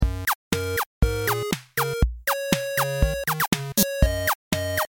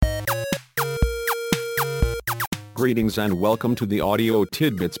Greetings and welcome to the Audio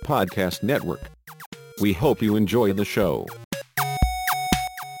Tidbits Podcast Network. We hope you enjoy the show.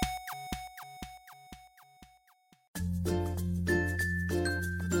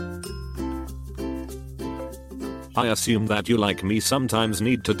 I assume that you, like me, sometimes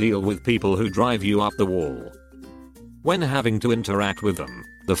need to deal with people who drive you up the wall. When having to interact with them,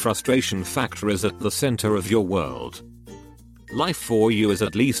 the frustration factor is at the center of your world. Life for you is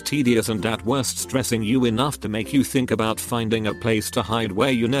at least tedious and at worst stressing you enough to make you think about finding a place to hide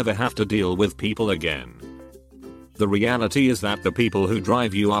where you never have to deal with people again. The reality is that the people who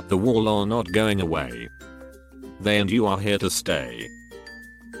drive you up the wall are not going away. They and you are here to stay.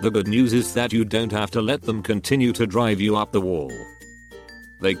 The good news is that you don't have to let them continue to drive you up the wall.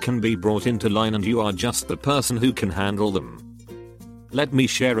 They can be brought into line and you are just the person who can handle them. Let me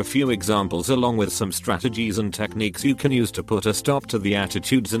share a few examples along with some strategies and techniques you can use to put a stop to the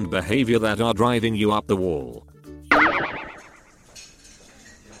attitudes and behavior that are driving you up the wall.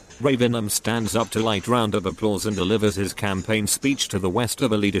 Ravenham stands up to light round of applause and delivers his campaign speech to the west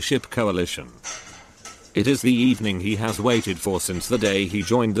of a leadership coalition. It is the evening he has waited for since the day he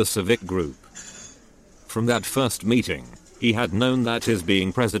joined the civic group. From that first meeting, he had known that his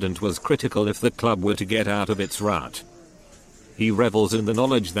being president was critical if the club were to get out of its rut. He revels in the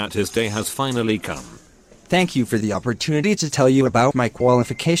knowledge that his day has finally come. Thank you for the opportunity to tell you about my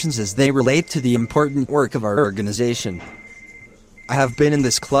qualifications as they relate to the important work of our organization. I have been in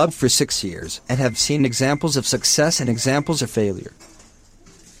this club for 6 years and have seen examples of success and examples of failure.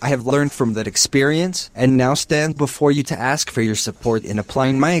 I have learned from that experience and now stand before you to ask for your support in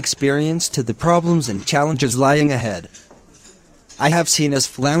applying my experience to the problems and challenges lying ahead. I have seen us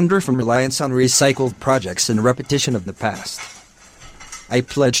flounder from reliance on recycled projects and repetition of the past. I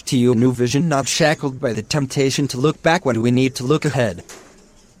pledge to you a new vision not shackled by the temptation to look back when we need to look ahead.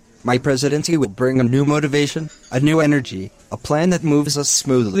 My presidency will bring a new motivation, a new energy, a plan that moves us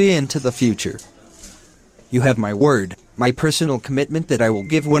smoothly into the future. You have my word, my personal commitment that I will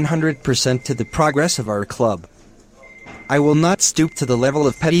give 100% to the progress of our club. I will not stoop to the level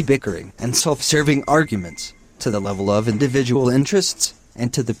of petty bickering and self-serving arguments, to the level of individual interests,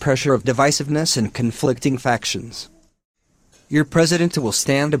 and to the pressure of divisiveness and conflicting factions. Your president will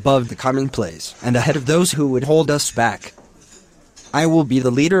stand above the commonplace and ahead of those who would hold us back. I will be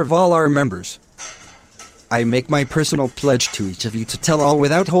the leader of all our members. I make my personal pledge to each of you to tell all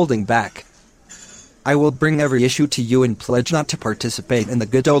without holding back. I will bring every issue to you and pledge not to participate in the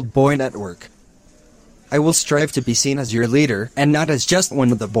good old boy network. I will strive to be seen as your leader and not as just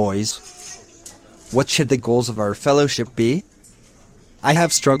one of the boys. What should the goals of our fellowship be? I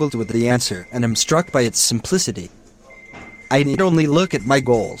have struggled with the answer and am struck by its simplicity. I need only look at my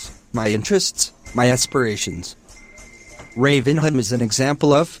goals, my interests, my aspirations. Ravenham is an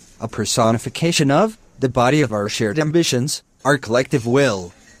example of, a personification of, the body of our shared ambitions, our collective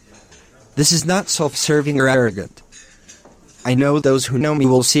will. This is not self-serving or arrogant. I know those who know me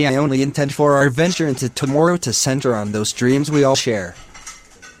will see I only intend for our venture into tomorrow to center on those dreams we all share.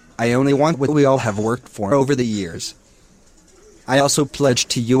 I only want what we all have worked for over the years. I also pledge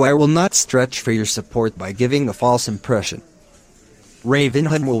to you I will not stretch for your support by giving a false impression.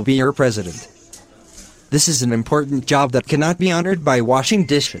 Ravenham will be your president. This is an important job that cannot be honored by washing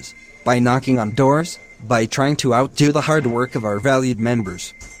dishes, by knocking on doors, by trying to outdo the hard work of our valued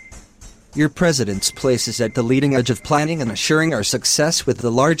members. Your president's place is at the leading edge of planning and assuring our success with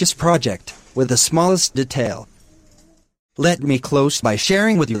the largest project, with the smallest detail. Let me close by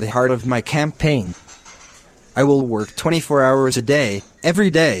sharing with you the heart of my campaign. I will work 24 hours a day,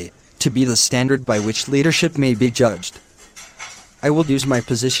 every day, to be the standard by which leadership may be judged. I will use my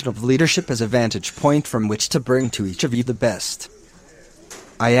position of leadership as a vantage point from which to bring to each of you the best.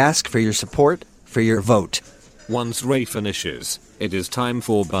 I ask for your support, for your vote. Once Ray finishes, it is time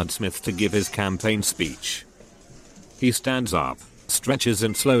for Bud Smith to give his campaign speech. He stands up, stretches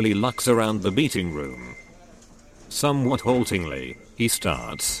and slowly looks around the meeting room. Somewhat haltingly, he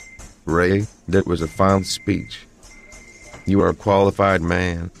starts. Ray, that was a fine speech. You are a qualified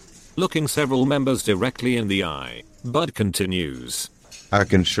man. Looking several members directly in the eye, Bud continues. I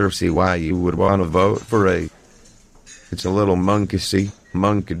can sure see why you would want to vote for Ray. It's a little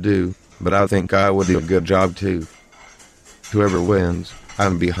monkey-do, but I think I would do a good job too. Whoever wins,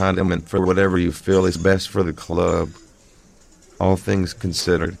 I'm behind him and for whatever you feel is best for the club. All things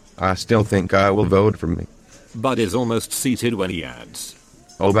considered, I still think I will vote for me. Bud is almost seated when he adds.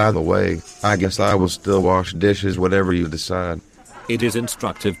 Oh, by the way, I guess I will still wash dishes whatever you decide. It is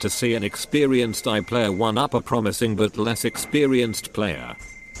instructive to see an experienced player one-up a promising but less experienced player.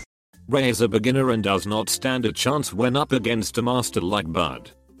 Ray is a beginner and does not stand a chance when up against a master like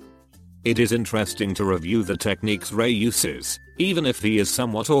Bud. It is interesting to review the techniques Ray uses, even if he is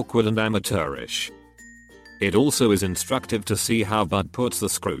somewhat awkward and amateurish. It also is instructive to see how Bud puts the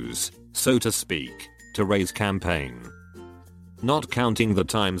screws, so to speak, to Ray's campaign. Not counting the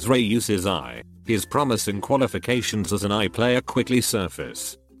times Ray uses I, his promising qualifications as an I player quickly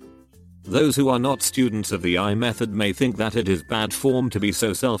surface. Those who are not students of the I method may think that it is bad form to be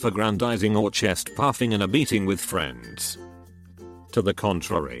so self-aggrandizing or chest-puffing in a meeting with friends. To the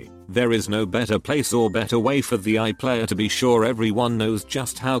contrary, there is no better place or better way for the I player to be sure everyone knows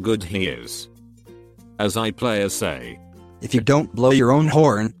just how good he is. As I players say, if you don't blow your own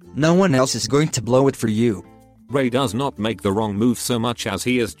horn, no one else is going to blow it for you. Ray does not make the wrong move so much as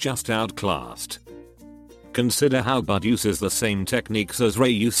he is just outclassed. Consider how Bud uses the same techniques as Ray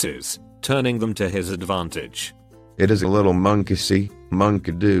uses, turning them to his advantage. It is a little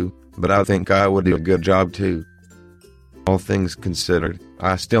monkey-do, but I think I would do a good job too. All things considered,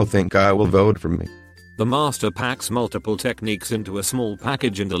 I still think I will vote for me. The master packs multiple techniques into a small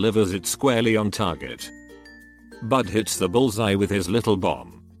package and delivers it squarely on target. Bud hits the bullseye with his little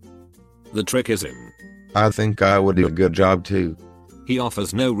bomb. The trick is in. I think I would do a good job too. He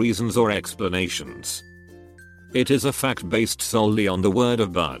offers no reasons or explanations. It is a fact based solely on the word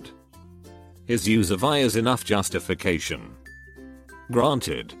of Bud. His use of I is enough justification.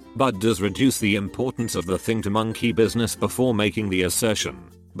 Granted, Bud does reduce the importance of the thing to monkey business before making the assertion,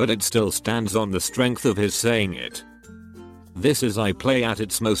 but it still stands on the strength of his saying it. This is I play at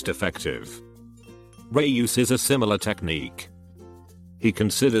its most effective. Ray uses a similar technique. He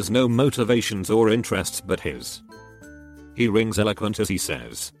considers no motivations or interests but his. He rings eloquent as he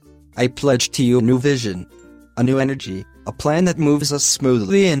says, I pledge to you a new vision, a new energy, a plan that moves us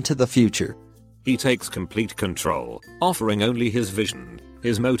smoothly into the future. He takes complete control, offering only his vision,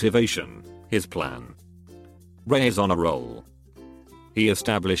 his motivation, his plan. Ray is on a roll. He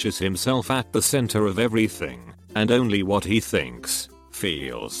establishes himself at the center of everything, and only what he thinks,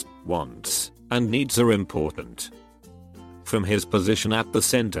 feels, wants, and needs are important. From his position at the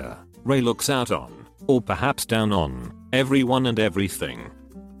center, Ray looks out on, or perhaps down on, everyone and everything.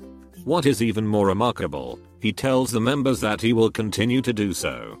 What is even more remarkable, he tells the members that he will continue to do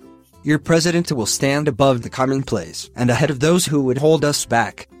so. Your president will stand above the commonplace and ahead of those who would hold us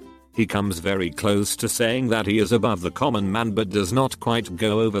back. He comes very close to saying that he is above the common man but does not quite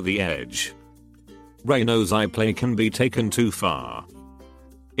go over the edge. Ray knows I play can be taken too far.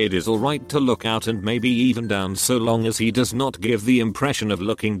 It is alright to look out and maybe even down so long as he does not give the impression of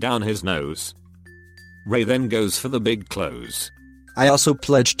looking down his nose. Ray then goes for the big close. I also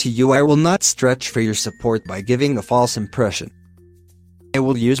pledge to you I will not stretch for your support by giving a false impression. I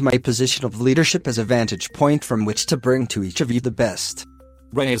will use my position of leadership as a vantage point from which to bring to each of you the best.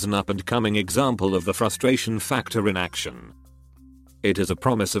 Ray is an up-and-coming example of the frustration factor in action. It is a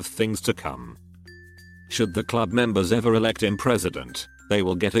promise of things to come. Should the club members ever elect him president, they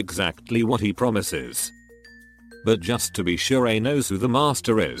will get exactly what he promises. But just to be sure Ray knows who the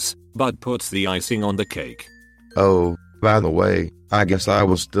master is, Bud puts the icing on the cake. Oh, by the way, I guess I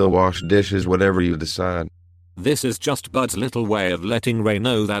will still wash dishes whatever you decide. This is just Bud's little way of letting Ray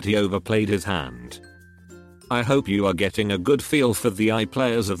know that he overplayed his hand. I hope you are getting a good feel for the I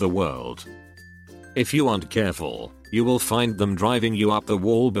players of the world. If you aren't careful, you will find them driving you up the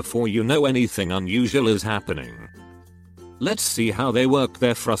wall before you know anything unusual is happening. Let's see how they work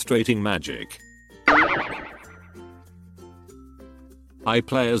their frustrating magic. I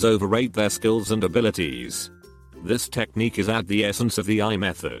players overrate their skills and abilities. This technique is at the essence of the I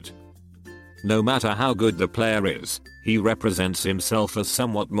method. No matter how good the player is, he represents himself as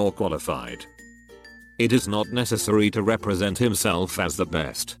somewhat more qualified. It is not necessary to represent himself as the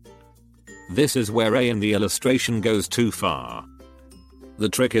best. This is where A in the illustration goes too far. The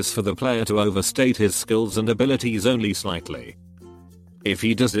trick is for the player to overstate his skills and abilities only slightly. If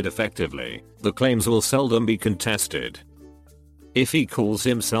he does it effectively, the claims will seldom be contested. If he calls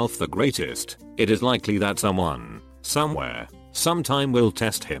himself the greatest, it is likely that someone, somewhere, sometime will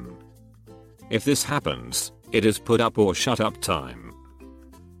test him. If this happens, it is put up or shut up time.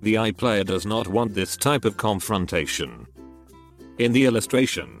 The I player does not want this type of confrontation. In the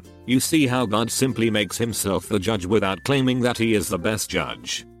illustration, you see how Bud simply makes himself the judge without claiming that he is the best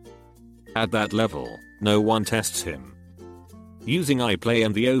judge. At that level, no one tests him. Using I play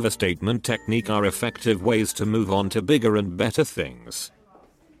and the overstatement technique are effective ways to move on to bigger and better things.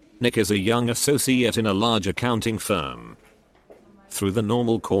 Nick is a young associate in a large accounting firm. Through the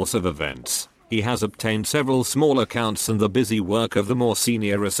normal course of events, he has obtained several small accounts and the busy work of the more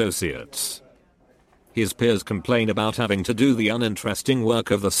senior associates. His peers complain about having to do the uninteresting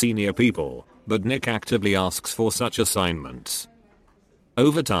work of the senior people, but Nick actively asks for such assignments.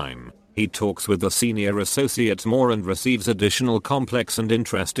 Over time, He talks with the senior associates more and receives additional complex and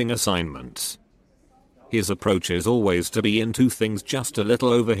interesting assignments. His approach is always to be into things just a little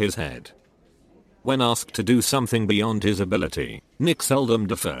over his head. When asked to do something beyond his ability, Nick seldom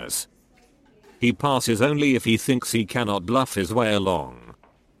defers. He passes only if he thinks he cannot bluff his way along.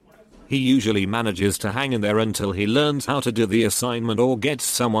 He usually manages to hang in there until he learns how to do the assignment or gets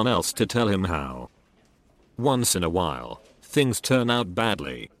someone else to tell him how. Once in a while, things turn out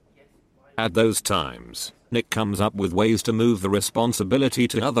badly. At those times, Nick comes up with ways to move the responsibility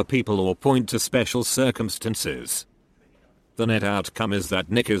to other people or point to special circumstances. The net outcome is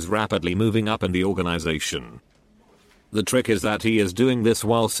that Nick is rapidly moving up in the organization. The trick is that he is doing this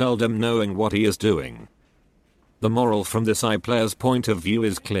while seldom knowing what he is doing. The moral from this iPlayer's point of view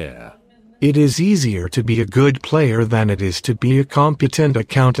is clear. It is easier to be a good player than it is to be a competent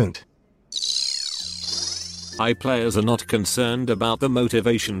accountant. iPlayers are not concerned about the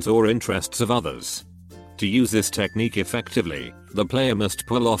motivations or interests of others. To use this technique effectively, the player must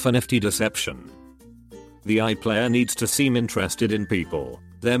pull off a nifty deception. The iPlayer needs to seem interested in people,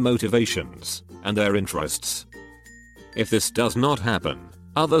 their motivations, and their interests. If this does not happen,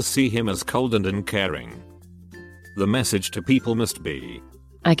 others see him as cold and uncaring. The message to people must be,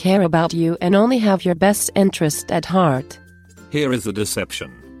 I care about you and only have your best interest at heart. Here is the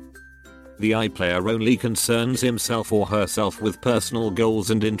deception. The iPlayer only concerns himself or herself with personal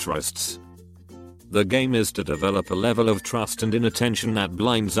goals and interests. The game is to develop a level of trust and inattention that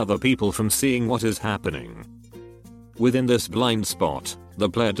blinds other people from seeing what is happening. Within this blind spot, the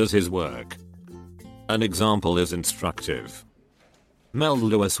player does his work. An example is instructive. Mel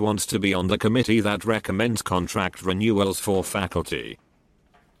Lewis wants to be on the committee that recommends contract renewals for faculty.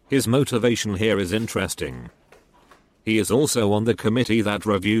 His motivation here is interesting. He is also on the committee that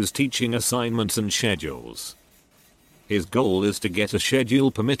reviews teaching assignments and schedules. His goal is to get a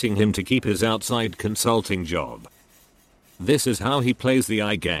schedule permitting him to keep his outside consulting job. This is how he plays the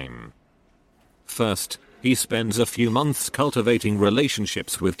iGame. First, he spends a few months cultivating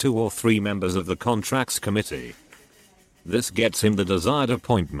relationships with 2 or 3 members of the contracts committee. This gets him the desired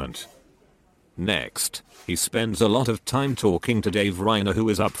appointment. Next, he spends a lot of time talking to Dave Reiner, who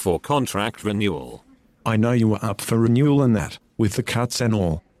is up for contract renewal. I know you are up for renewal and that, with the cuts and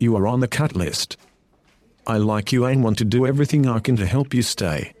all, you are on the cut list. I like you and want to do everything I can to help you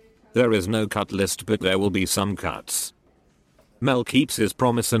stay. There is no cut list, but there will be some cuts. Mel keeps his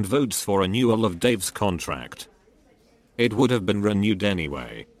promise and votes for renewal of Dave's contract. It would have been renewed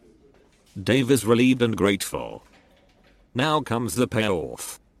anyway. Dave is relieved and grateful. Now comes the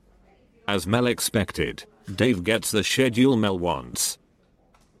payoff. As Mel expected, Dave gets the schedule Mel wants.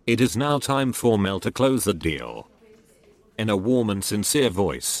 It is now time for Mel to close the deal. In a warm and sincere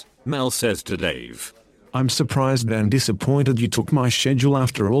voice, Mel says to Dave, I'm surprised and disappointed you took my schedule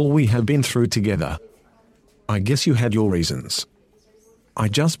after all we have been through together. I guess you had your reasons. I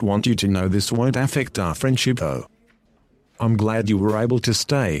just want you to know this won't affect our friendship though. I'm glad you were able to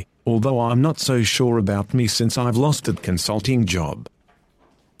stay, although I'm not so sure about me since I've lost that consulting job.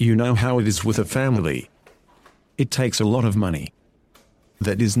 You know how it is with a family. It takes a lot of money.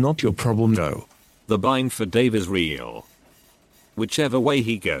 That is not your problem though. The bind for Dave is real. Whichever way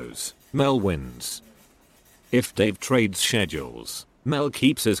he goes, Mel wins. If Dave trades schedules, Mel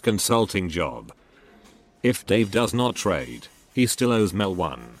keeps his consulting job. If Dave does not trade, he still owes Mel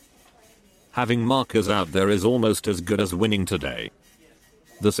one. Having markers out there is almost as good as winning today.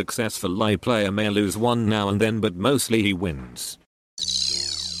 The successful iPlayer may lose one now and then, but mostly he wins.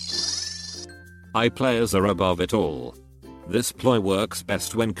 iPlayers are above it all. This ploy works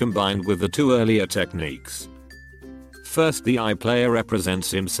best when combined with the 2 earlier techniques. First, the iPlayer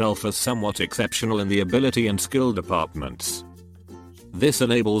represents himself as somewhat exceptional in the ability and skill departments. This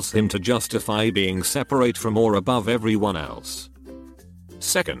enables him to justify being separate from or above everyone else.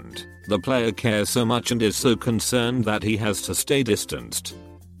 Second, the player cares so much and is so concerned that he has to stay distanced.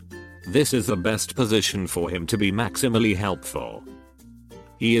 This is the best position for him to be maximally helpful.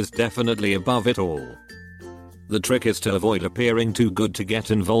 He is definitely above it all. The trick is to avoid appearing too good to get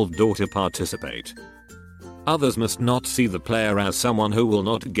involved or to participate. Others must not see the player as someone who will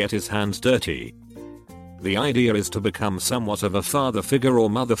not get his hands dirty. The idea is to become somewhat of a father figure or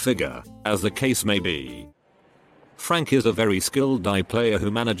mother figure, as the case may be. Frank is a very skilled iPlayer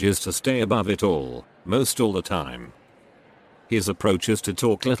who manages to stay above it all, most all the time. His approach is to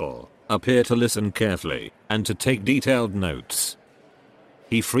talk little, appear to listen carefully, and to take detailed notes.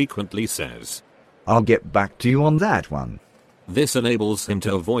 He frequently says, I'll get back to you on that one. This enables him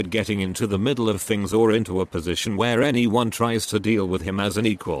to avoid getting into the middle of things or into a position where anyone tries to deal with him as an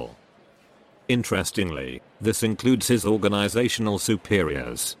equal. Interestingly, this includes his organizational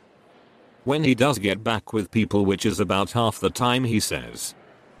superiors. When he does get back with people, which is about half the time, he says,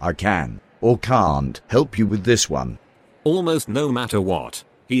 I can, or can't, help you with this one. Almost no matter what,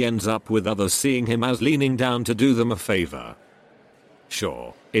 he ends up with others seeing him as leaning down to do them a favor.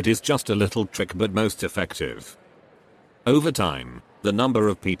 Sure, it is just a little trick, but most effective. Over time, the number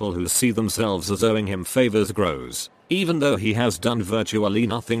of people who see themselves as owing him favors grows, even though he has done virtually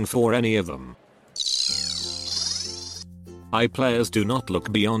nothing for any of them. iPlayers do not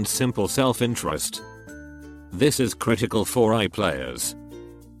look beyond simple self-interest. This is critical for iPlayers.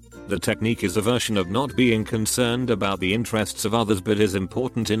 The technique is a version of not being concerned about the interests of others, but is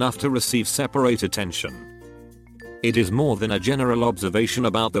important enough to receive separate attention. It is more than a general observation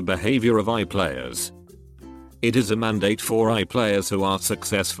about the behavior of iPlayers. It is a mandate for iPlayers who are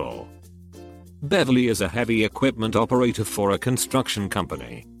successful. Beverly is a heavy equipment operator for a construction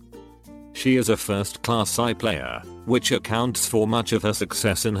company. She is a first-class iPlayer, which accounts for much of her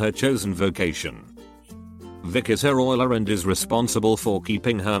success in her chosen vocation. Vic is her oiler and is responsible for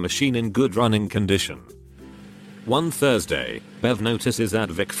keeping her machine in good running condition. One Thursday, Bev notices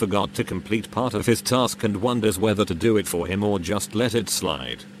that Vic forgot to complete part of his task and wonders whether to do it for him or just let it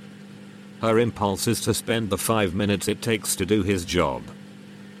slide. Her impulse is to spend the 5 minutes it takes to do his job.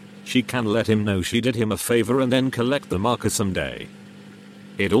 She can let him know she did him a favor and then collect the marker someday.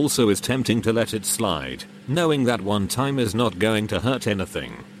 It also is tempting to let it slide, knowing that one time is not going to hurt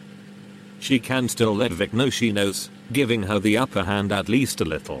anything. She can still let Vic know she knows, giving her the upper hand at least a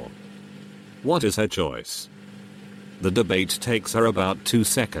little. What is her choice? The debate takes her about 2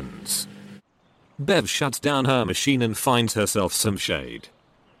 seconds. Bev shuts down her machine and finds herself some shade.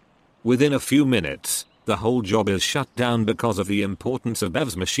 Within a few minutes, the whole job is shut down because of the importance of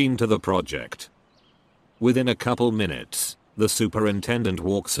Bev's machine to the project. Within a couple minutes, the superintendent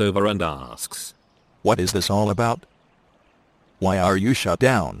walks over and asks, What is this all about? Why are you shut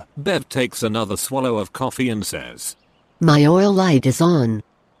down? Bev takes another swallow of coffee and says, My oil light is on.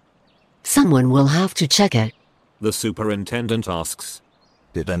 Someone will have to check it. The superintendent asks,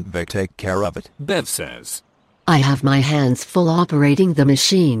 Didn't Vic take care of it? Bev says, I have my hands full operating the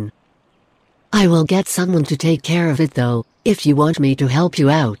machine. I will get someone to take care of it though, if you want me to help you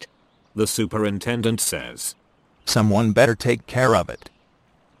out. The superintendent says, Someone better take care of it.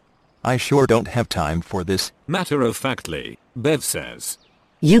 I sure don't have time for this. Matter-of-factly, Bev says,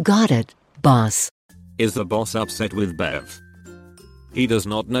 You got it, boss. Is the boss upset with Bev? He does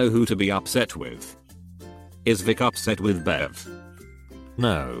not know who to be upset with. Is Vic upset with Bev?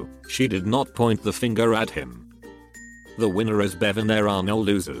 No, she did not point the finger at him. The winner is Bev and there are no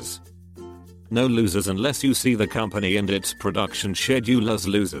losers. No losers unless you see the company and its production schedule as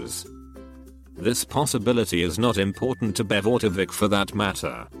losers. This possibility is not important to Bev or to Vic for that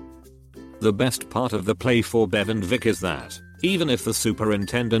matter. The best part of the play for Bev and Vic is that, even if the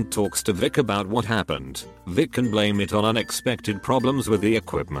superintendent talks to Vic about what happened, Vic can blame it on unexpected problems with the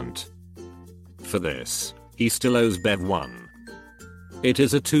equipment. For this, he still owes Bev one. It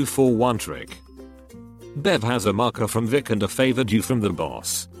is a 2-for-1 trick. Bev has a marker from Vic and a favor due from the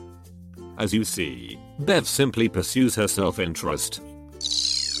boss. As you see, Bev simply pursues her self-interest.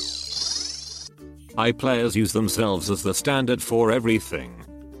 iPlayers use themselves as the standard for everything.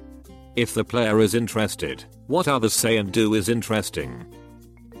 If the player is interested, what others say and do is interesting.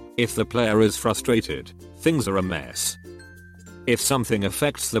 If the player is frustrated, things are a mess. If something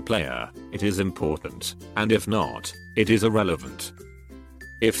affects the player, it is important, and if not, it is irrelevant.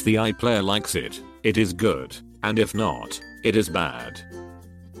 If the iPlayer likes it, it is good, and if not, it is bad.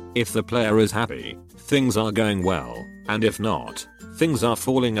 If the player is happy, things are going well, and if not, things are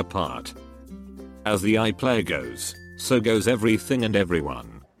falling apart. As the iPlayer goes, so goes everything and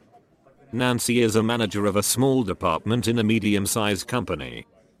everyone. Nancy is a manager of a small department in a medium-sized company.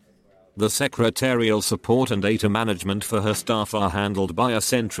 The secretarial support and data management for her staff are handled by a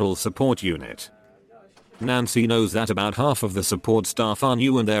central support unit. Nancy knows that about half of the support staff are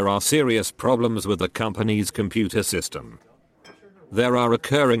new and there are serious problems with the company's computer system. There are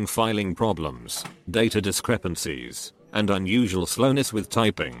recurring filing problems, data discrepancies, and unusual slowness with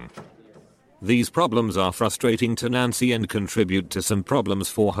typing. These problems are frustrating to Nancy and contribute to some problems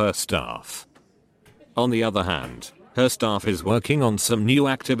for her staff. On the other hand, her staff is working on some new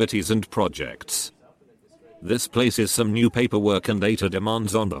activities and projects. This places some new paperwork and data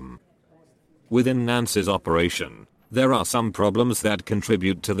demands on them. Within Nancy's operation, there are some problems that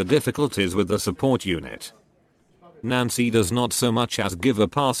contribute to the difficulties with the support unit. Nancy does not so much as give a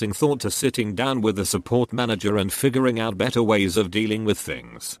passing thought to sitting down with the support manager and figuring out better ways of dealing with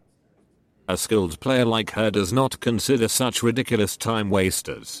things. A skilled player like her does not consider such ridiculous time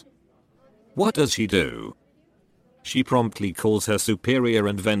wasters. What does she do? She promptly calls her superior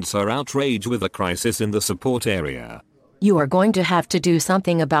and vents her outrage with a crisis in the support area. You are going to have to do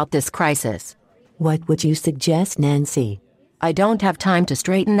something about this crisis. What would you suggest, Nancy? I don't have time to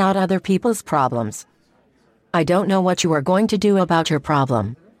straighten out other people's problems. I don't know what you are going to do about your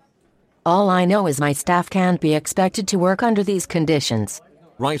problem. All I know is my staff can't be expected to work under these conditions.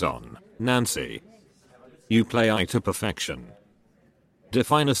 Right on, Nancy. You play IT to perfection.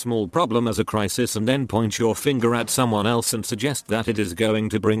 Define a small problem as a crisis and then point your finger at someone else and suggest that it is going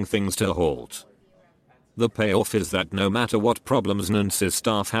to bring things to a halt. The payoff is that no matter what problems Nancy's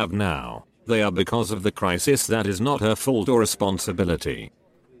staff have now, they are because of the crisis that is not her fault or responsibility.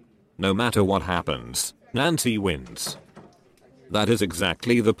 No matter what happens, Nancy wins. That is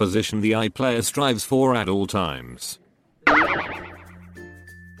exactly the position the iPlayer strives for at all times.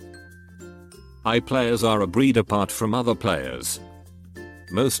 iPlayers are a breed apart from other players.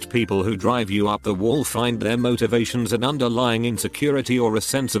 Most people who drive you up the wall find their motivations in underlying insecurity or a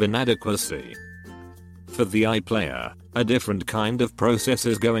sense of inadequacy. For the iPlayer, a different kind of process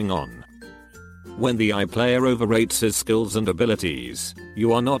is going on. When the iPlayer overrates his skills and abilities,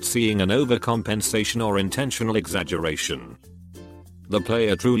 you are not seeing an overcompensation or intentional exaggeration. The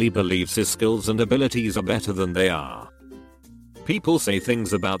player truly believes his skills and abilities are better than they are. People say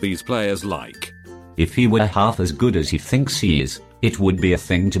things about these players like, "If he were half as good as he thinks he is, it would be a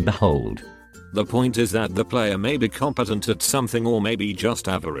thing to behold." The point is that the player may be competent at something or maybe just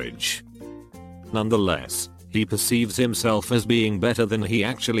average. Nonetheless, he perceives himself as being better than he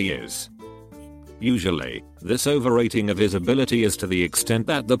actually is. Usually, this overrating of his ability is to the extent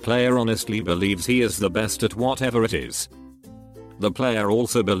that the player honestly believes he is the best at whatever it is. The player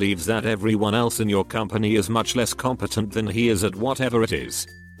also believes that everyone else in your company is much less competent than he is at whatever it is.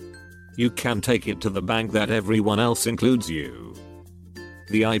 You can take it to the bank that everyone else includes you.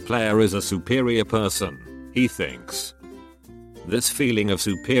 The iPlayer is a superior person, he thinks. This feeling of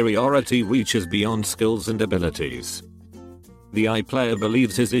superiority reaches beyond skills and abilities. The iPlayer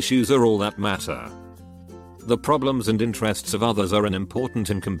believes his issues are all that matter. The problems and interests of others are unimportant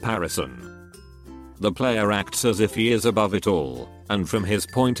in comparison. The player acts as if he is above it all, and from his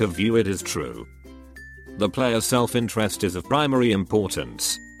point of view it is true. The player's self-interest is of primary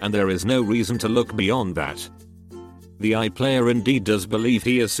importance, and there is no reason to look beyond that. The iPlayer indeed does believe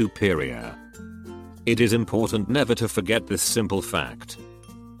he is superior. It is important never to forget this simple fact.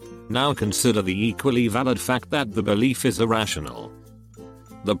 Now consider the equally valid fact that the belief is irrational.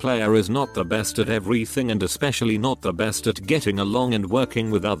 The player is not the best at everything and especially not the best at getting along and working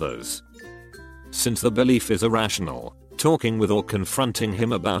with others. Since the belief is irrational, talking with or confronting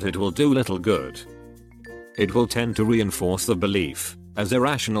him about it will do little good. It will tend to reinforce the belief, as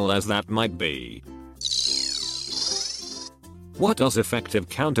irrational as that might be. What does effective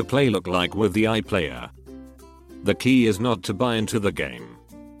counterplay look like with the iPlayer? The key is not to buy into the game.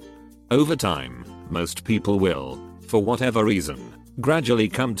 Over time, most people will, for whatever reason, gradually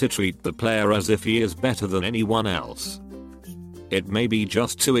come to treat the player as if he is better than anyone else. It may be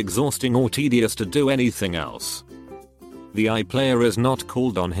just too exhausting or tedious to do anything else. The iPlayer is not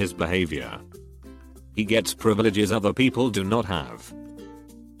called on his behavior. He gets privileges other people do not have.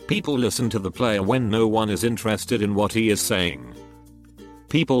 People listen to the player when no one is interested in what he is saying.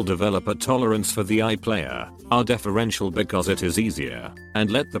 People develop a tolerance for the iPlayer, are deferential because it is easier,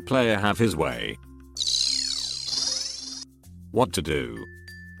 and let the player have his way. What to do?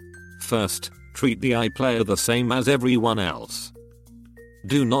 First, treat the iPlayer the same as everyone else.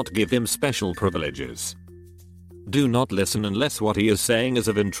 Do not give him special privileges. Do not listen unless what he is saying is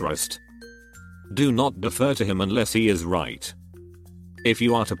of interest. Do not defer to him unless he is right. If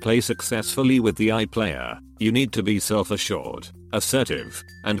you are to play successfully with the iPlayer, you need to be self-assured, assertive,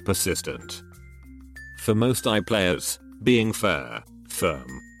 and persistent. For most iPlayers, being fair, firm,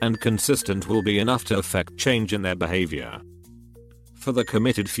 and consistent will be enough to affect change in their behavior. For the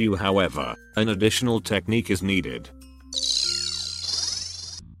committed few, however, an additional technique is needed.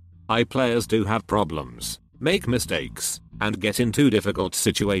 iPlayers do have problems, make mistakes, and get into difficult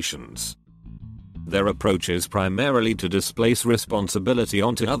situations. Their approach is primarily to displace responsibility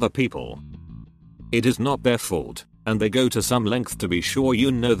onto other people. It is not their fault, and they go to some length to be sure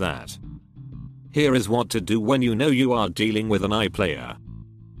you know that. Here is what to do when you know you are dealing with an iPlayer.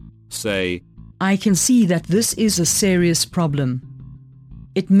 Say, "I can see that this is a serious problem.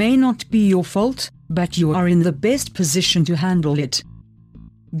 It may not be your fault, but you are in the best position to handle it.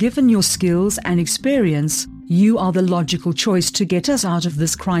 Given your skills and experience, you are the logical choice to get us out of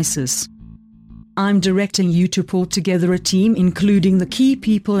this crisis. I'm directing you to pull together a team including the key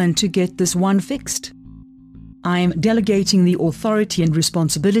people and to get this one fixed. I am delegating the authority and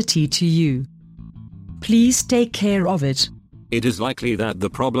responsibility to you. Please take care of it. It is likely that the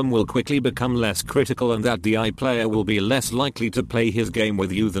problem will quickly become less critical and that the I player will be less likely to play his game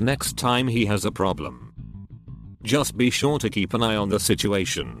with you the next time he has a problem. Just be sure to keep an eye on the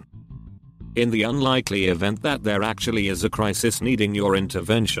situation. In the unlikely event that there actually is a crisis needing your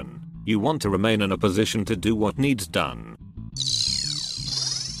intervention, you want to remain in a position to do what needs done.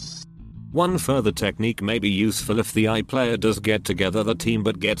 One further technique may be useful if the I player does get together the team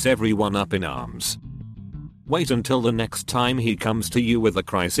but gets everyone up in arms. Wait until the next time he comes to you with a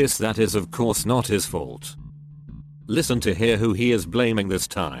crisis that is of course not his fault. Listen to hear who he is blaming this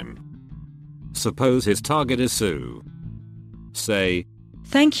time. Suppose his target is Sue. Say,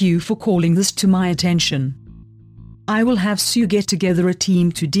 "Thank you for calling this to my attention. I will have Sue get together a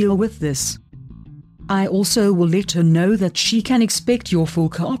team to deal with this. I also will let her know that she can expect your full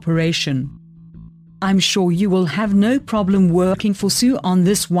cooperation. I'm sure you will have no problem working for Sue on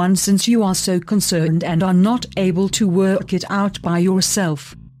this one since you are so concerned and are not able to work it out by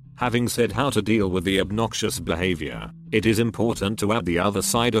yourself." Having said how to deal with the obnoxious behavior, it is important to add the other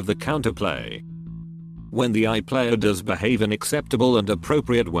side of the counterplay. When the I player does behave in acceptable and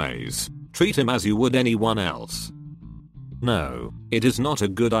appropriate ways, treat him as you would anyone else. No, it is not a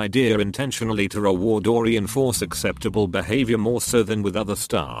good idea intentionally to reward or reinforce acceptable behavior more so than with other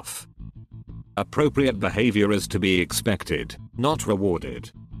staff. Appropriate behavior is to be expected, not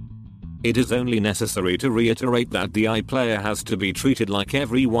rewarded. It is only necessary to reiterate that the I player has to be treated like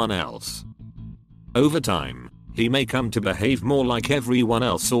everyone else. Over time, he may come to behave more like everyone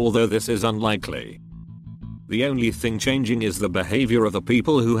else, although this is unlikely. The only thing changing is the behavior of the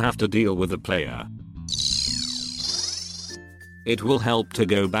people who have to deal with the player. It will help to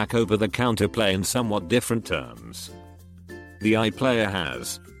go back over the counterplay in somewhat different terms. The I player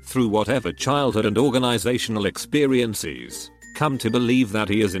has, through whatever childhood and organizational experiences, come to believe that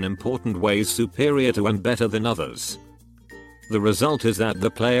he is in important ways superior to and better than others. The result is that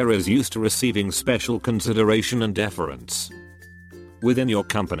the player is used to receiving special consideration and deference. Within your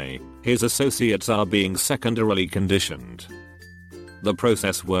company, his associates are being secondarily conditioned. The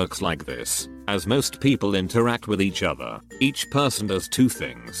process works like this: as most people interact with each other, each person does two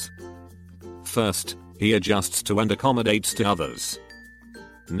things. First, he adjusts to and accommodates to others.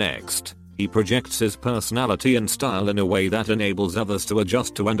 Next, he projects his personality and style in a way that enables others to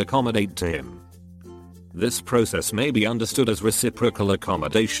adjust to and accommodate to him. This process may be understood as reciprocal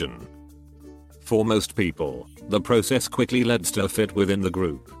accommodation. For most people, the process quickly leads to a fit within the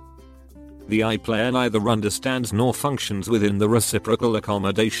group. The I player neither understands nor functions within the reciprocal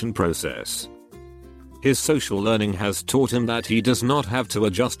accommodation process. His social learning has taught him that he does not have to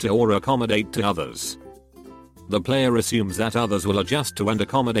adjust to or accommodate to others. The player assumes that others will adjust to and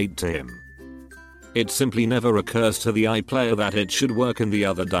accommodate to him. It simply never occurs to the I player that it should work in the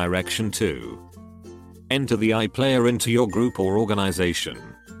other direction too. Enter the I player into your group or organization.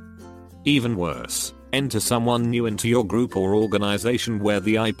 Even worse, enter someone new into your group or organization where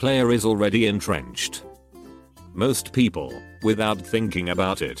the I player is already entrenched. Most people, without thinking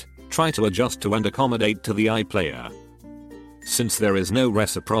about it, try to adjust to and accommodate to the I player. Since there is no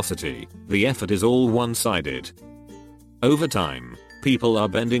reciprocity, the effort is all one-sided. Over time, people are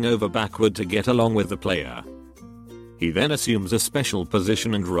bending over backward to get along with the player. He then assumes a special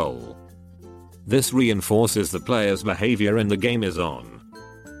position and role. This reinforces the player's behavior and the game is on.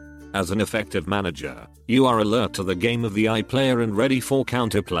 As an effective manager, you are alert to the game of the I player and ready for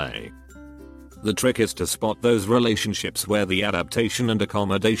counterplay. The trick is to spot those relationships where the adaptation and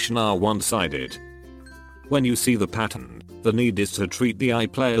accommodation are one-sided. When you see the pattern, the need is to treat the I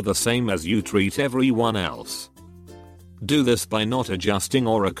player the same as you treat everyone else. Do this by not adjusting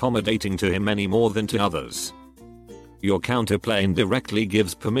or accommodating to him any more than to others. Your counterplay indirectly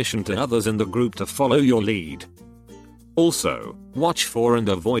gives permission to others in the group to follow your lead. Also, watch for and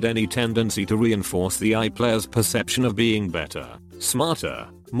avoid any tendency to reinforce the I player's perception of being better, smarter,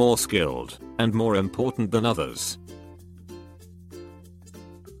 more skilled, and more important than others.